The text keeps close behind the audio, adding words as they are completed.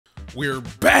We're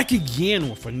back again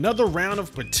with another round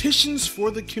of petitions for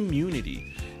the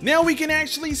community. Now we can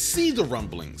actually see the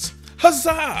rumblings.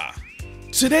 Huzzah!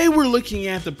 Today we're looking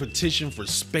at the petition for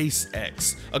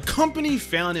SpaceX, a company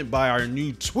founded by our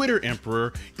new Twitter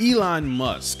emperor, Elon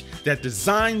Musk, that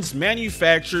designs,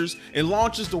 manufactures, and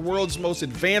launches the world's most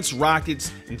advanced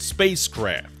rockets and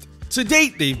spacecraft. To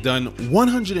date, they've done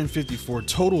 154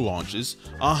 total launches,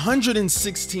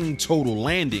 116 total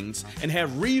landings, and have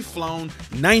reflown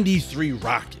 93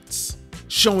 rockets,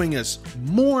 showing us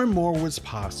more and more what's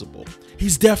possible.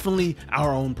 He's definitely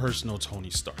our own personal Tony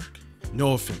Stark.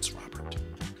 No offense, Robert.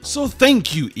 So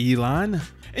thank you, Elon.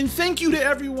 And thank you to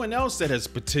everyone else that has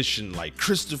petitioned, like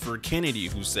Christopher Kennedy,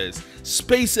 who says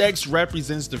SpaceX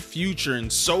represents the future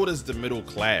and so does the middle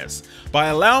class. By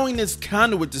allowing this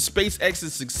conduit to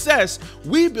SpaceX's success,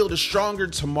 we build a stronger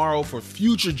tomorrow for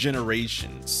future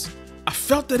generations. I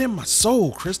felt that in my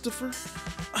soul, Christopher.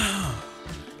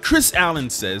 Chris Allen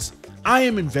says, I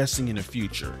am investing in the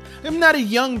future. I'm not a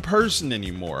young person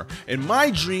anymore, and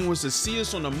my dream was to see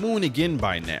us on the moon again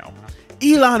by now.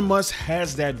 Elon Musk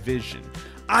has that vision.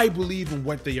 I believe in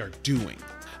what they are doing.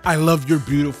 I love your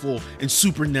beautiful and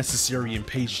super necessary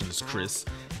impatience, Chris.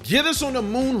 Get us on the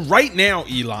moon right now,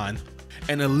 Elon.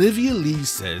 And Olivia Lee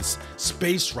says,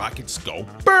 space rockets go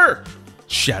brr.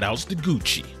 Shoutouts to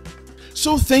Gucci.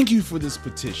 So thank you for this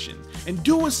petition, and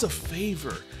do us a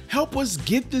favor. Help us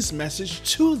get this message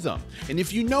to them. And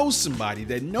if you know somebody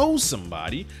that knows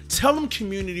somebody, tell them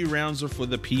community rounds are for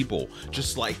the people,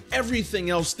 just like everything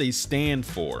else they stand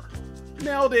for.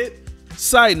 Nailed it.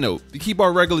 Side note, to keep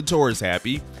our regulators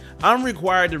happy, I'm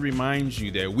required to remind you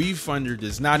that WeFunder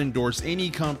does not endorse any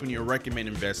company or recommend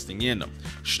investing in them.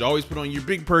 You should always put on your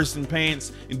big person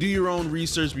pants and do your own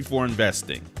research before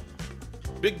investing.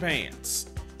 Big pants.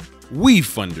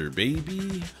 WeFunder,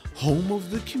 baby. Home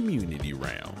of the community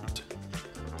round.